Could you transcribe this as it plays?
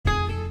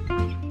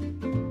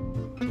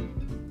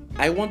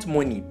I want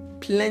money,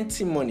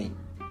 plenty money.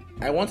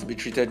 I want to be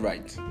treated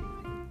right.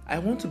 I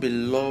want to be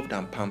loved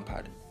and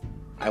pampered.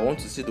 I want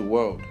to see the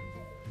world.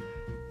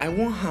 I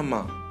want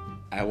hammer.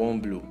 I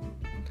want blue.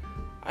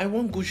 I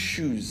want good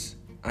shoes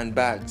and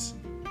bags.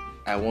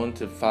 I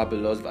want a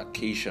fabulous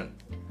vacation.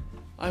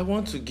 I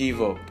want to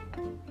give up.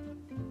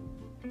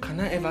 Can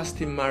I ever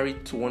stay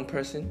married to one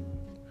person?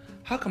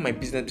 How can my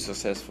business be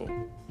successful?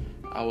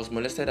 I was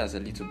molested as a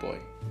little boy.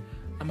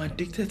 I'm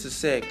addicted to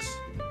sex.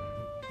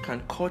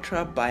 Can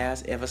cultural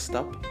bias ever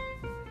stop?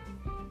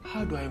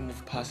 How do I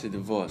move past a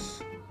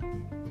divorce?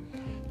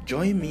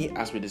 Join me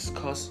as we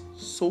discuss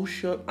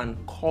social and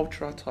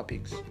cultural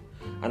topics,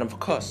 and of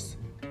course,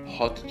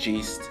 hot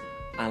gist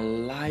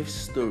and life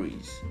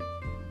stories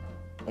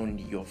on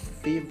your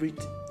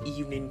favorite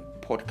evening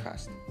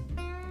podcast,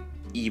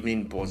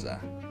 Evening Buzzer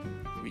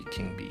with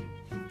King B.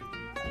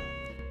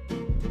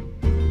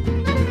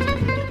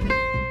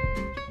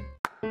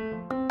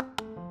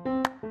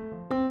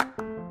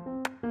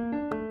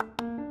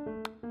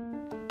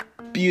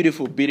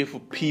 Beautiful, beautiful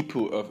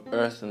people of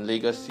Earth and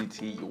Lagos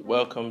City, you're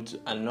welcome to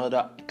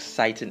another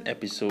exciting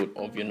episode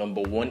of your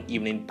number one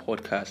evening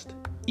podcast,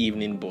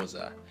 Evening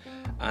Buzzer.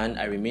 And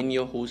I remain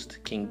your host,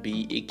 King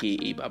B,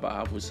 aka Baba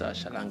Hafusa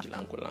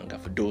Shalangilankolanga,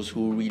 for those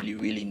who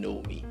really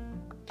know me.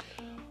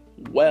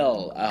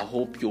 Well, I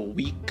hope your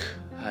week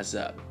has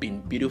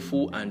been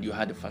beautiful and you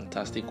had a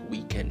fantastic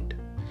weekend.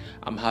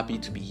 I'm happy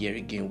to be here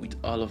again with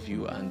all of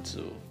you and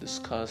to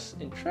discuss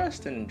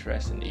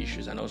interesting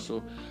issues and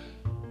also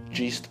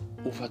gist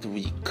over the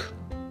week.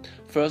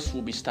 First,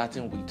 we'll be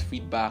starting with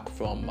feedback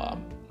from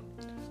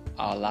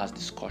our last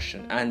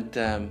discussion,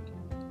 and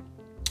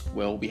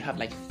we have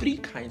like three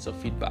kinds of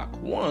feedback.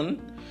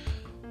 One,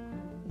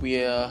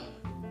 we're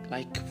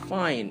like,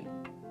 fine.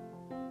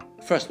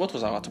 First, what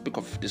was our topic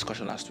of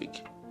discussion last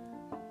week?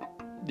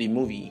 The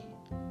movie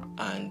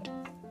and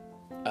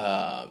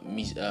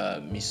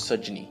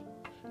misogyny.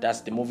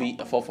 That's the movie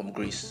A Fall from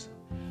Grace.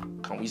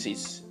 Can we say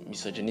it's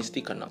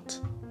misogynistic or not?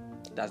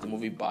 That's the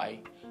movie by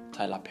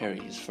Tyler Perry,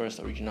 his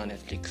first original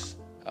Netflix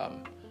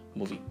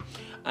movie.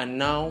 And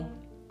now,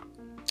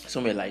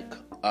 somewhere like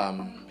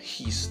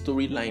his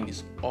storyline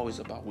is always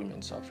about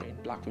women suffering,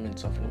 black women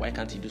suffering. Why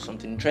can't he do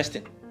something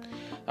interesting?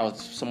 That was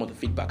some of the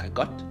feedback I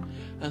got.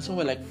 And so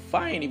we're like,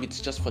 fine, if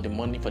it's just for the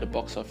money, for the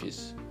box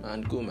office,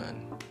 man, go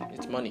man.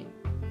 It's money.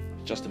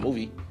 It's just a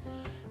movie.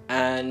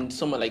 And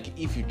someone like,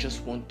 if you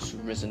just want to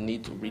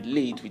resonate or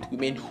relate with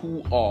women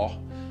who are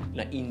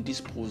in this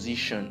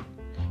position,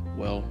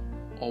 well,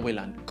 all well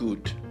and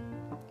good,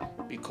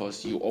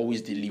 because you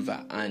always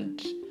deliver.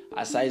 And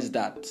aside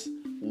that,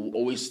 we'll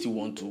always still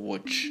want to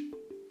watch,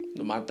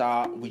 no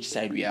matter which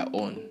side we are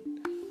on,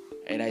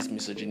 either it's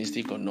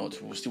misogynistic or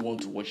not, we'll still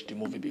want to watch the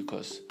movie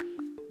because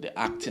the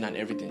acting and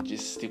everything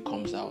just still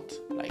comes out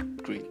like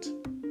great.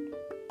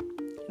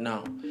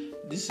 Now,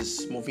 this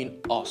is moving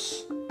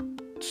us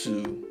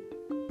to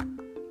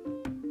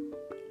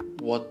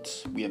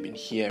what we have been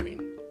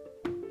hearing.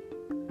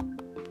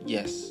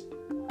 Yes,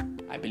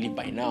 I believe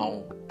by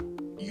now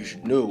you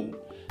should know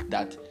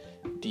that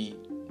the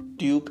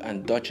Duke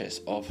and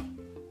Duchess of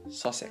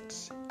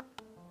Sussex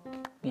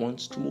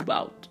wants to move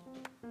out.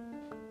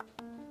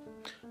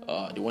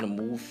 They want to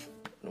move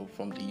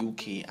from the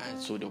UK, and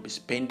so they'll be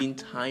spending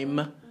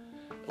time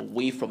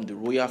away from the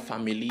royal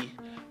family,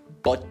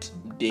 but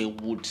they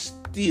would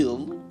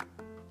still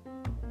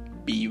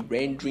be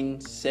rendering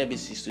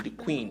services to the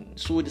Queen.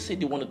 So they say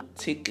they want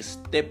to take a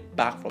step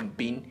back from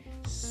being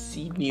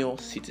senior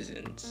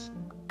citizens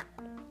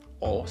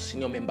or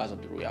senior members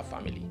of the royal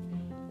family.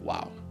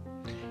 Wow.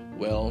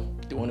 Well,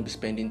 they want to be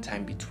spending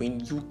time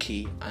between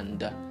UK and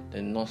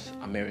the North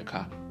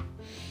America.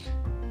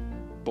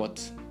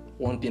 But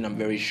one thing I'm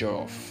very sure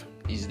of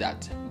is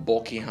that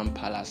Buckingham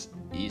Palace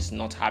is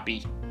not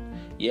happy.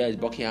 Yes,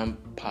 Buckingham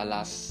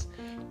Palace,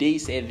 they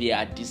say they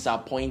are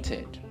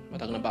disappointed. We're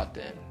talking about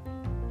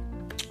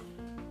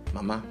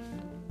Mama,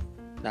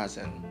 that's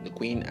the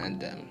Queen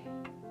and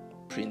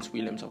Prince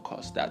William, of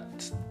course,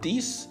 that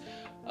this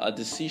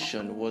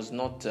decision was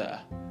not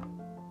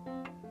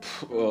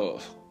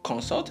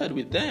consulted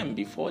with them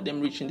before them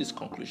reaching this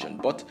conclusion.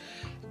 But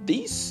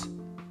these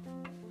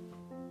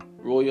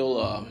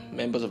royal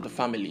members of the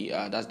family,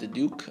 that's the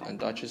Duke and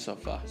Duchess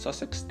of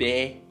Sussex,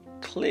 they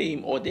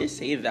claim, or they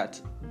say that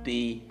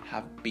they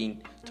have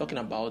been talking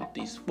about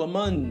this for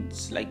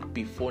months, like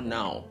before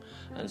now,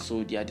 and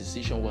so their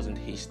decision wasn't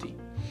hasty.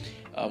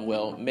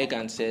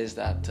 Meghan says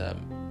that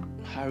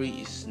Harry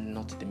is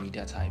not the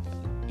media type.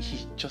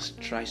 He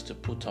just tries to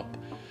put up,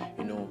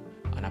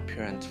 an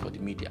appearance for the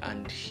media,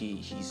 and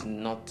he's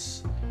not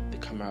the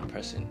camera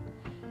person,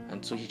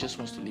 and so he just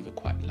wants to live a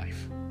quiet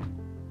life.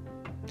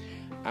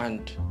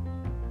 And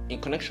in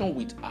connection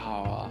with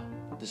our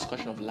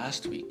discussion of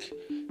last week,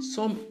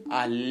 some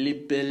are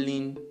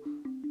labeling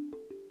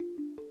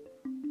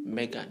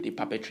Meghan the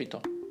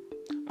perpetrator,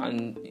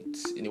 and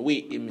it's in a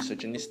way a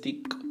misogynistic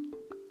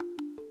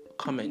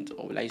comment,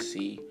 or will I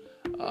say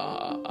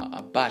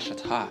a bash at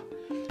her,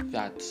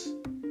 that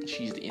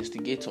she's the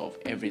instigator of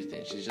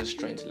everything. She's just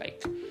trying to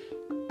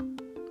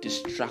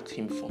distract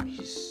him from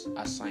his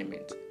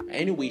assignment.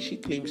 Anyway, she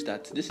claims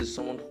that this is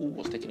someone who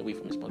was taken away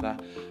from his mother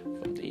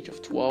from the age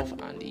of 12,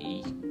 and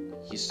he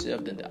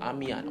served in the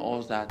army and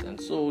all that, and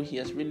so he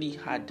has really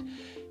had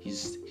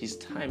his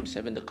time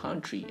serving the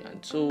country,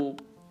 and so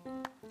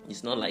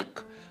it's not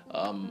like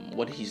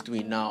what he's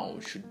doing now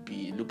should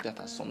be looked at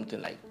as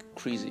something like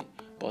crazy.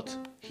 But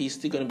he's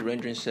still going to be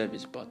rendering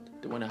service, but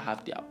they want to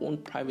have their own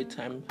private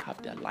time,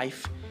 have their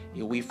life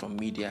away from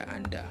media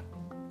and the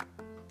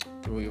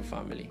royal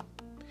family.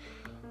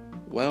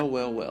 Well.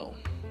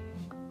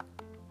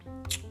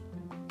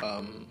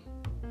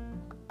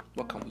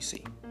 What can we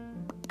say?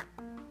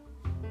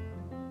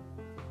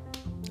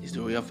 It's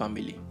the royal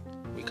family.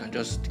 We can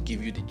just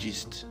give you the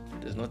gist.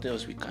 There's nothing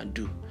else we can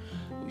do.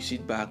 We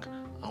sit back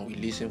and we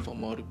listen for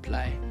more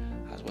reply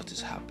as what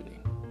is happening.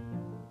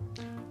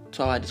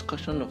 To our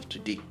discussion of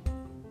today,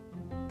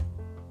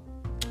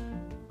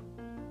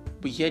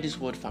 we hear this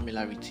word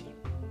familiarity,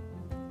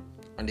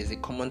 and there's a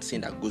common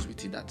saying that goes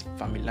with it, that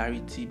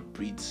familiarity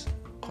breeds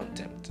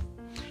contempt.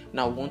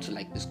 Now I want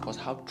to discuss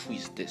how true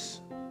is this.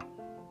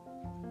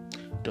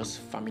 Does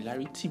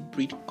familiarity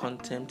breed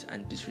contempt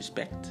and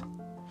disrespect?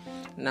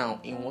 Now,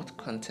 in what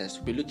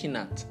context? We're looking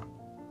at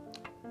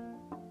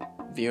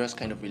various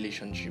kind of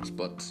relationships,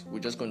 but we're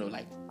just going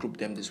to group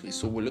them this way.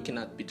 So we're looking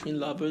at between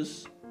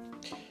lovers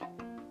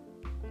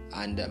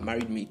and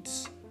married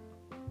mates,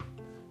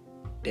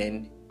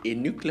 then a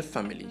nuclear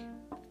family,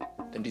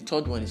 then the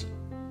third one is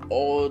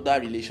other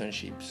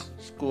relationships,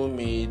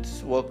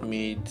 schoolmates,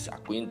 workmates,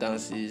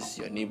 acquaintances,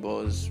 your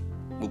neighbors,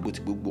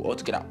 all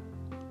together.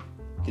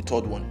 The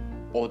third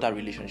one, other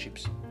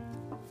relationships.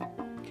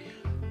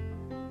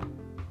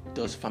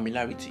 Does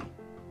familiarity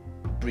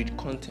breed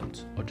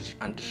contempt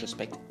and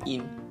disrespect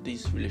in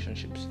these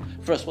relationships?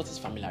 First, what is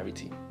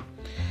familiarity?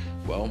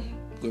 Well,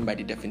 going by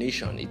the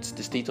definition, it's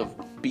the state of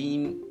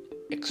being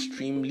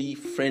extremely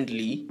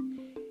friendly,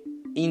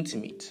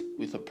 intimate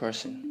with a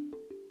person.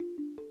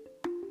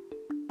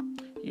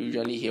 You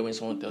usually hear when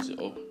someone tells you,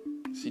 "Oh,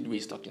 see the way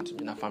he's talking to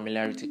me." Now,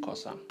 familiarity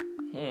causes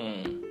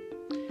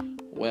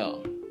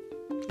Well,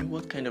 in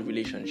what kind of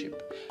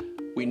relationship?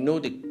 We know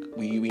the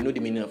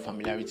meaning of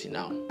familiarity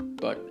now,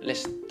 but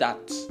let's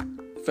start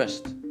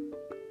first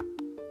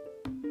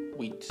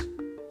with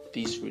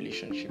these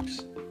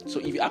relationships. So,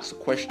 if you ask the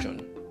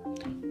question,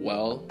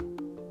 well,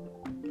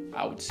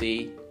 I would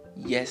say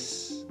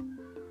yes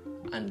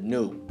and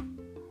no.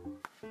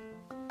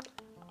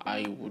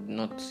 I would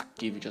not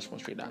give you just one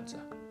straight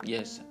answer.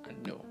 Yes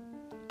and no.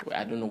 Well,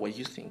 I don't know what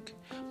you think,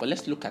 but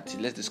let's look at it.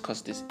 Let's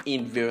discuss this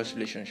in various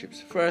relationships.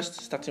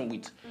 First, starting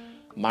with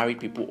married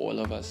people or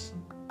lovers.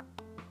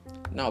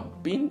 Now,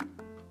 being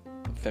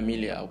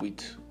familiar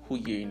with who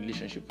you're in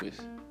relationship with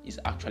is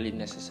actually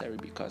necessary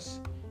because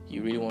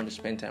you really want to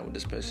spend time with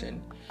this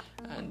person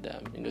and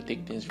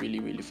take things really,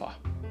 really far.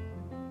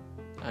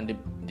 And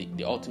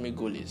the ultimate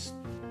goal is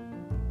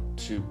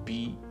to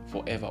be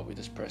forever with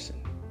this person.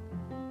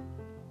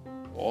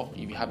 Or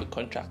if you have a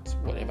contract,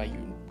 whatever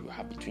you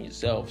have between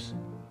yourselves,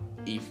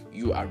 if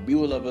you are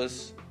real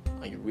lovers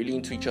and you're really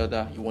into each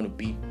other, you want to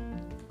be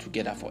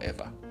together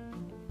forever.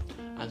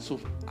 And so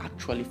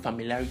actually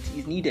familiarity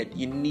is needed.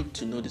 You need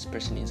to know this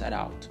person inside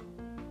out.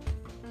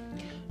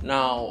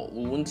 Now,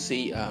 we won't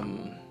say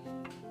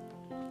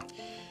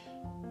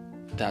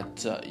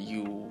that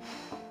you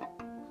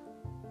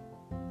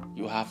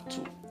have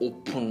to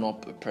open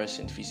up a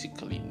person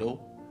physically, no.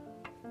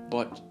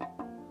 But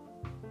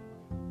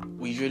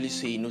we usually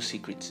say no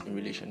secrets in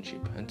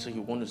relationship, and so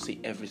you want to say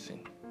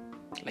everything.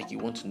 You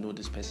want to know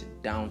this person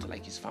down to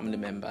his family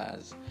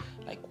members,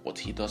 what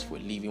he does for a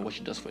living, what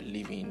she does for a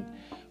living,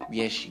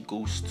 where she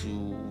goes to,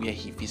 where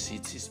he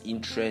visits, his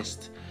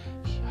interest,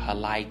 her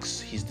likes,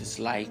 his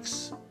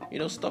dislikes,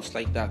 stuff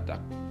like that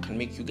can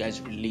make you guys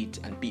relate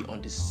and be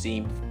on the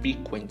same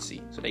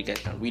frequency so that you guys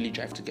can really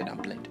drive together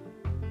and blend.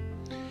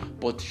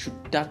 But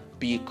should that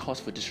be a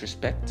cause for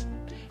disrespect?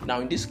 Now,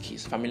 in this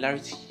case,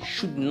 familiarity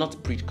should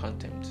not breed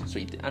contempt. So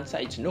the answer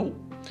is no.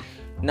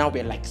 Now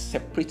we're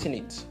separating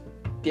it.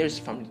 There's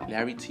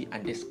familiarity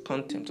and there's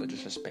contempt or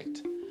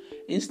disrespect.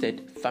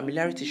 Instead,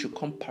 familiarity should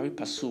come pari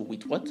passu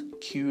with what?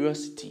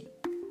 Curiosity.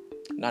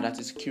 Now that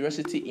is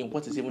curiosity in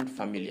what is even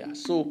familiar.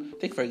 So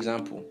take for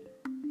example,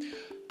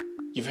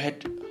 you've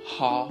heard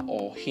her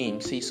or him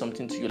say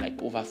something to you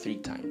over 3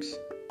 times.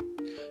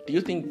 Do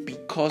you think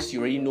because you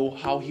already know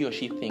how he or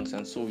she thinks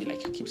and so you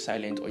keep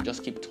silent or you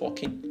just keep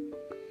talking?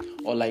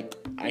 Or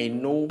I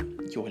know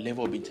your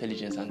level of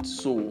intelligence and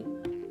so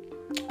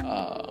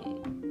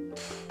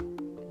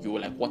you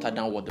will water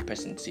down what the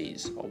person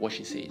says or what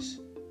she says?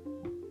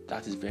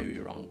 That is very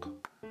wrong.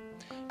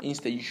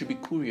 Instead, you should be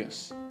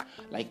curious.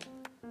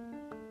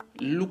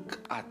 Look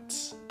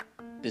at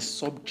the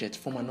subject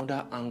from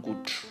another angle.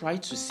 Try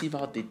to sieve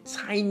out the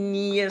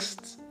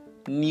tiniest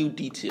new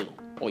detail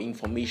or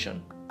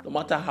information, no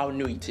matter how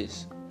new it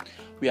is.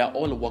 We are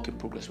all a work in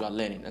progress. We are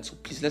learning. And so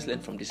please, let's learn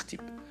from this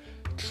tip.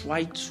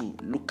 Try to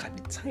look at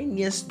the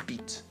tiniest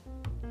bit.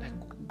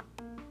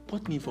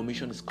 What new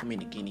information is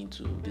coming again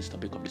into this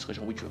topic of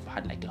discussion, which we've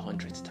had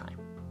 100th time?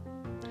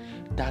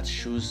 That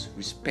shows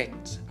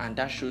respect, and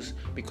that shows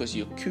because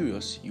you're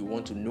curious, you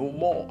want to know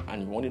more,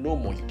 and you want to know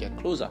more, you get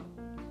closer.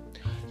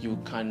 You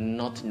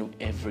cannot know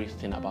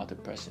everything about a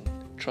person.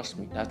 Trust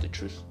me, that's the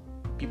truth.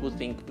 People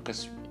think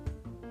because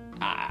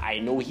I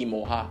know him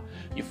or her,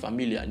 you're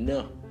familiar.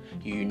 No,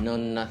 you know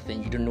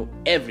nothing. You don't know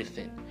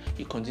everything.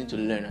 You continue to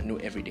learn and know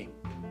every day.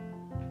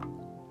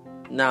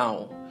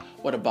 Now,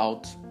 what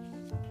about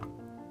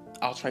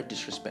outright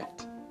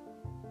disrespect?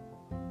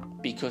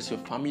 Because you're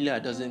familiar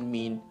doesn't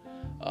mean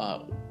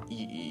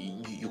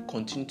you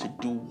continue to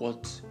do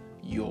what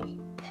your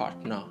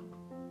partner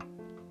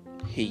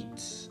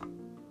hates,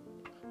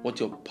 what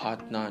your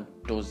partner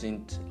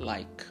doesn't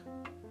like.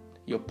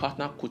 Your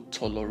partner could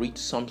tolerate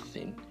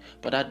something,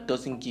 but that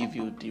doesn't give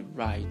you the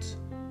right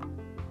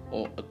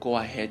or a go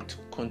ahead to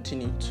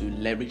continue to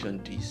leverage on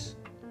this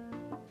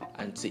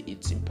and say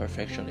it's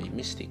imperfection or a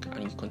mistake,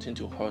 and you continue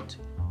to hurt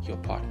your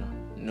partner.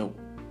 No,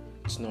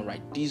 it's not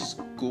right. This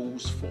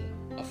goes for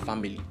a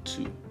family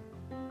too.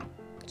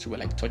 So we're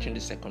like touching the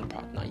second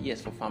part now.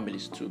 Yes, for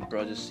families too,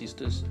 brothers,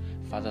 sisters,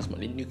 fathers,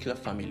 mother, nuclear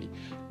family.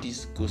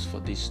 This goes for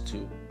this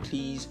too.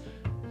 Please,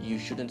 you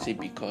shouldn't say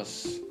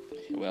because,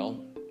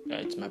 well,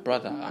 it's my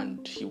brother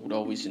and he would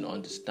always,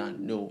 understand.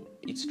 No,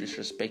 it's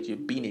disrespect. You're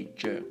being a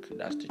jerk.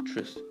 That's the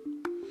truth.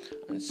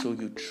 And so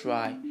you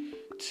try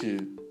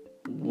to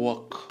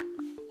work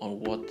on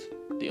what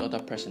the other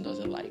person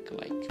doesn't like.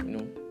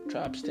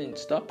 Try abstain,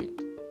 stop it,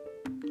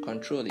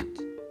 control it.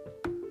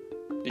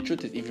 The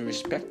truth is, if you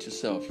respect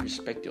yourself,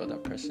 respect the other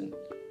person.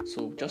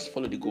 So just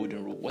follow the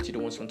golden rule. What you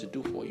don't want someone to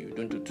do for you,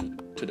 don't do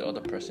to the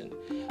other person.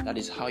 That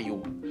is how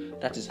you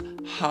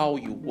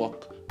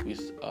work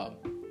with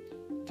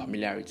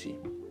familiarity.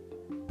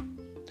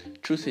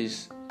 Truth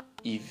is,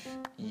 if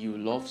you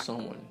love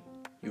someone,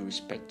 you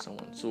respect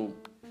someone. So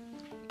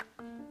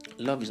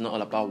love is not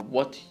all about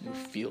what you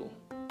feel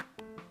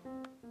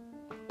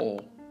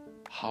or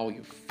how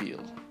you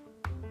feel.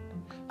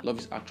 Love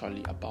is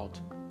actually about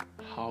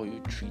how you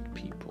treat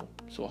people.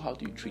 So how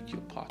do you treat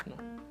your partner?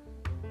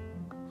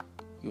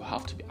 You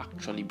have to be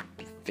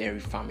very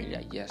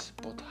familiar, yes,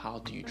 but how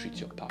do you treat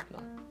your partner?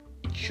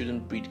 It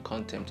shouldn't breed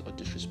contempt or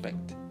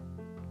disrespect.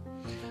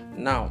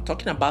 Now,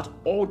 talking about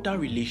other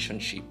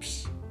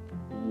relationships,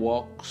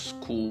 work,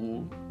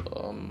 school,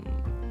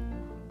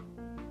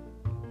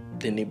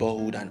 the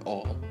neighborhood and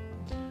all,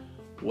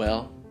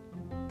 well,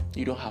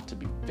 you don't have to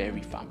be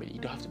very familiar. You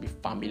don't have to be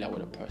familiar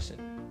with a person.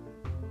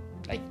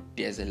 Like,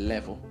 there's a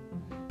level.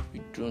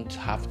 You don't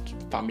have to.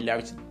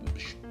 Familiarity,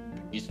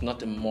 it's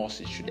not a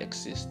must. It should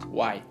exist.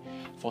 Why?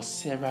 For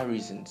several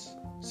reasons.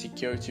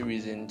 Security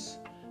reasons,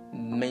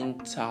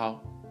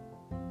 mental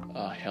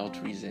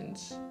health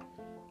reasons,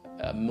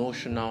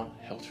 emotional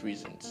health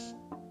reasons.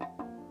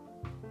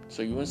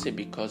 So you won't say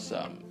because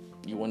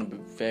you want to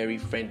be very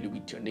friendly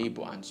with your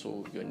neighbor, and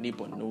so your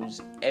neighbor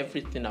knows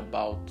everything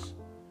about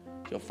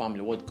your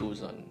family, what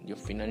goes on, your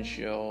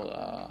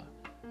financial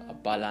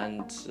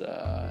balance,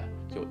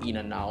 your in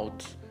and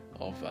out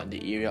of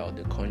the area or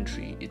the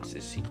country. It's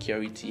a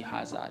security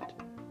hazard.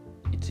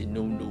 It's a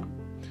no-no.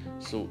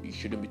 So you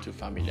shouldn't be too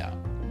familiar.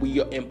 With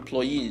your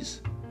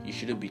employees, you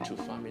shouldn't be too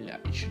familiar.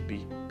 It should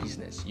be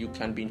business. You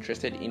can be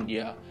interested in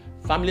their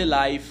family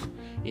life,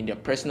 in their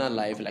personal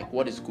life, like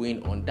what is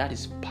going on. That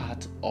is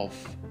part of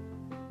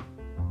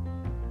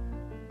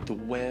the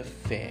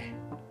welfare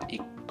a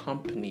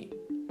company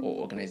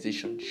or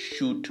organization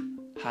should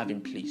have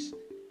in place.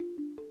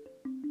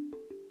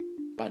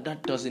 But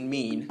that doesn't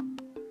mean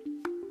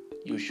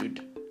you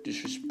should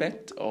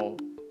disrespect or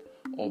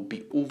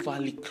be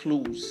overly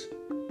close,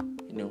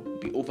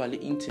 be overly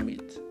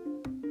intimate.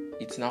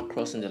 It's now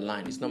crossing the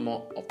line. It's not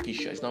more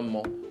official. It's not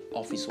more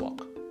office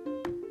work.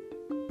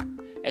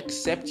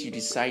 Except you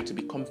decide to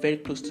become very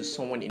close to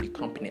someone in the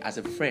company as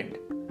a friend.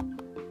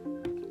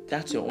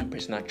 That's your own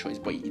personal choice,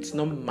 but it's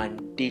not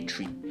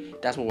mandatory.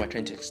 That's what we're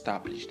trying to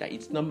establish, that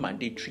it's not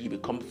mandatory you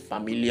become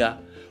familiar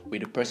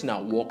with the person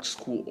at work,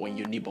 school, or in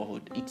your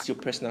neighborhood. It's your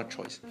personal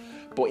choice.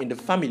 But in the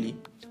family,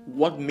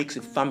 what makes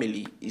a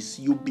family is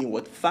you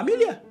being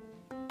familiar.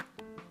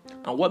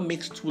 And what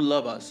makes two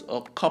lovers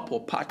or couple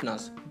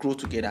partners grow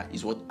together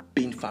is what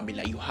being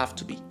familiar. You have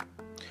to be.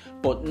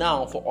 But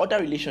now, for other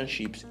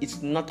relationships,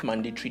 it's not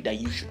mandatory that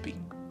you should be.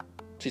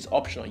 So it's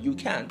optional. You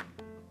can,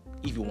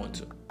 if you want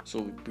to.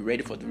 So be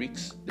ready for the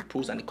risks, the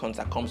pros and the cons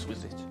that comes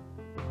with it.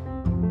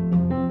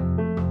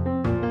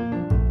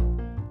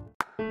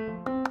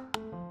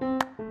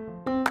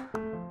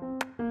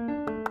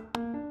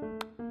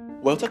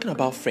 Well, talking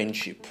about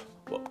friendship,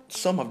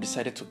 some have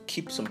decided to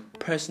keep some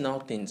personal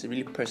things,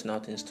 really personal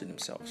things to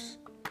themselves.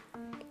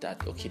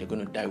 That, okay, they're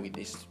going to die with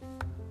this.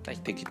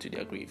 Like, take it to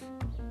their grave.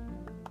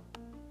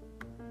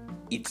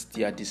 It's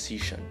their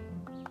decision.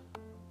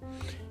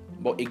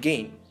 But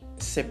again,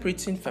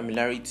 separating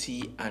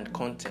familiarity and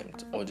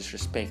contempt or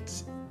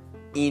disrespect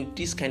in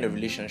this kind of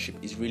relationship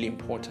is really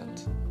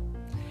important.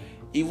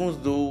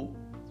 Even though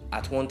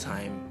at one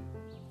time,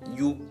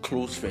 you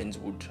close friends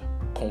would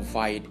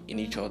confide in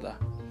each other.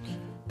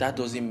 that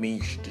doesn't mean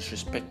you should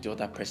disrespect the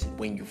other person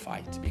when you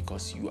fight,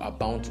 because you are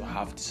bound to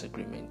have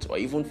disagreement or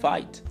even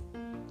fight.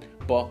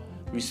 But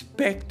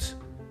respect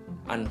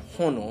and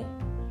honor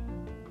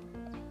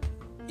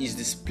is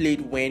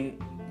displayed when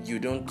you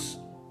don't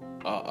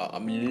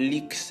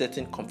leak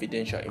certain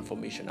confidential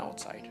information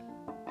outside.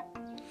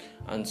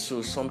 And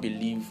so some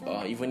believe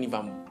even if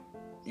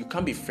you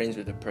can't be friends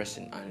with a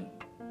person and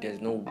there's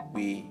no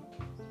way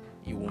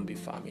you won't be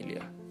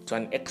familiar. To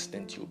an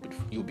extent,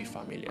 you'll be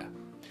familiar.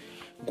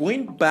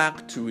 Going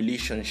back to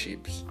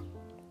relationships,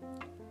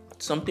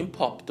 something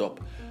popped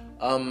up.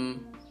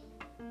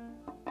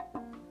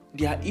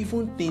 There are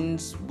even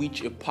things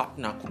which a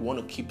partner could want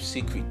to keep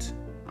secret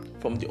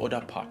from the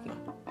other partner.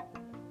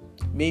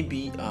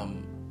 Maybe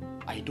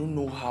I don't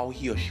know how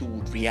he or she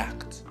would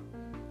react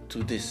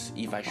to this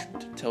if I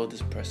should tell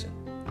this person.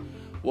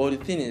 Well, the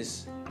thing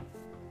is,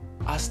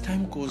 as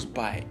time goes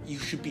by, you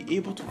should be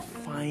able to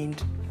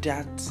find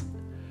that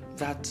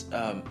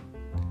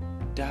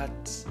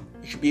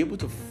you should be able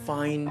to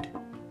find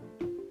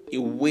a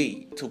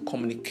way to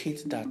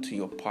communicate that to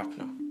your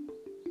partner.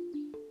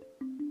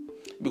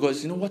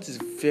 Because what is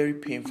very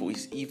painful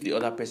is if the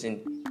other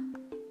person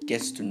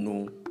gets to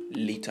know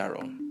later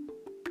on.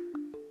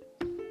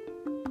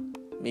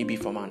 Maybe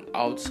from an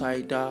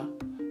outsider,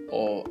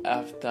 or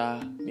after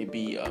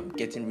maybe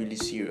getting really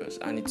serious,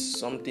 and it's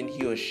something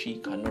he or she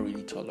cannot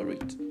really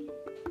tolerate.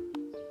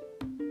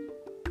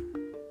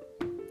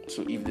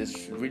 So if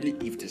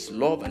there's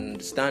love and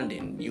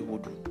understanding, you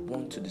would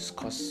want to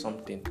discuss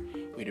something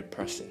with a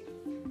person.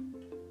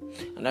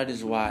 And that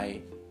is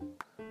why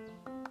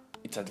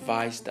it's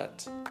advised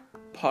that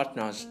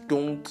partners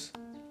don't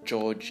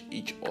judge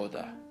each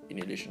other in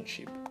a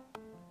relationship.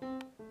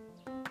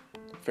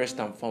 First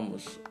and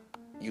foremost,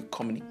 you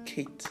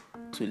communicate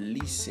to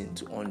listen,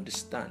 to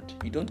understand.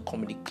 You don't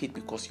communicate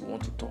because you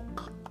want to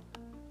talk.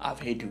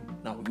 I've heard you,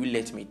 now will you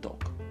let me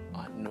talk?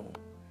 No.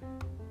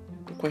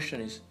 The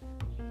question is,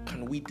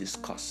 can we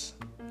discuss?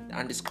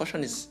 And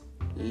discussion is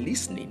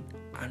listening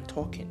and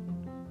talking.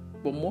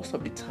 But most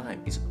of the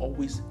time, it's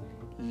always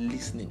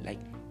listening, like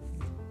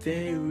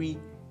very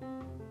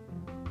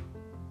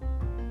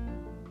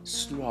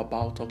slow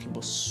about talking,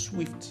 but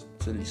swift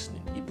to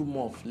listening. You do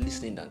more of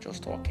listening than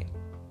just talking.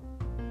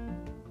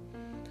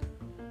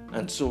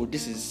 And so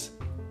this is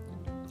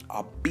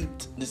our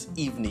bit this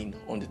evening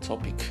on the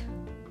topic.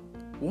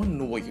 I want to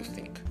know what you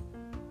think.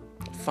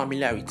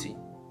 Familiarity.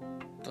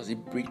 Does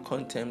it breed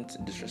contempt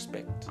and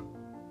disrespect?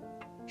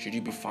 Should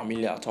you be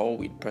familiar at all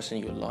with the person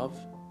you love?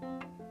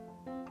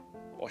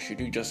 Or should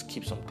you just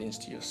keep some things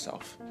to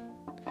yourself?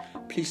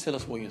 Please tell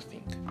us what you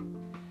think.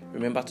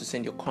 Remember to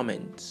send your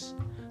comments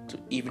to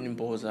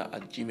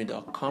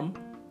eveningboza@gmail.com,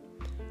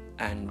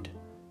 and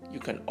you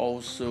can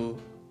also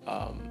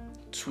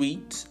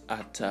tweet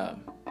at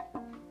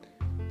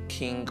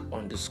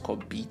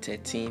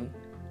king_b13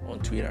 on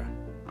Twitter.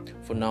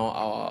 For now,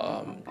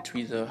 our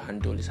Twitter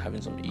handle is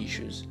having some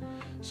issues,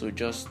 so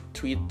just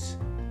tweet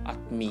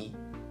at me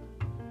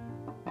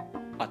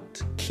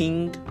at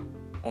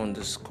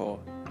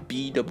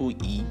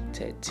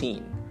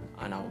king_BEE13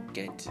 and I'll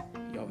get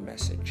your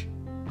message.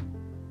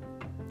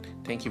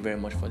 Thank you very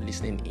much for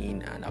listening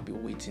in, and I'll be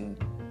waiting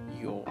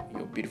your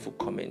beautiful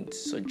comments,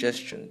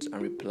 suggestions,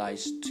 and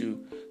replies to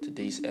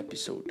today's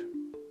episode.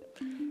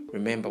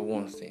 Remember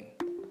one thing: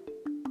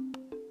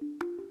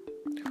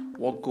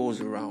 what goes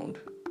around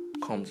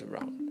comes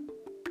around.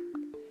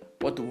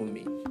 What do we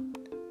mean?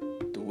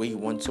 The way you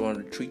want someone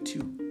to treat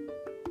you,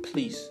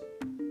 please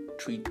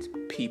treat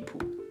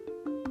people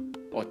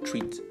or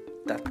treat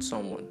that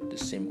someone the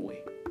same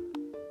way.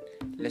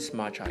 Let's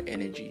match our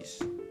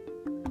energies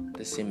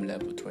the same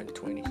level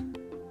 2020, and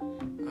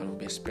we'll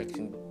be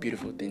expecting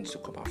beautiful things to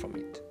come out from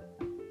it.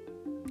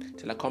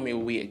 Till I come your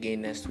way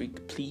again next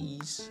week,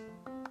 please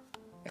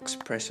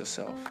express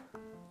yourself.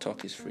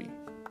 Talk is free.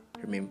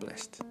 Remain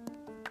blessed.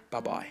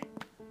 Bye-bye.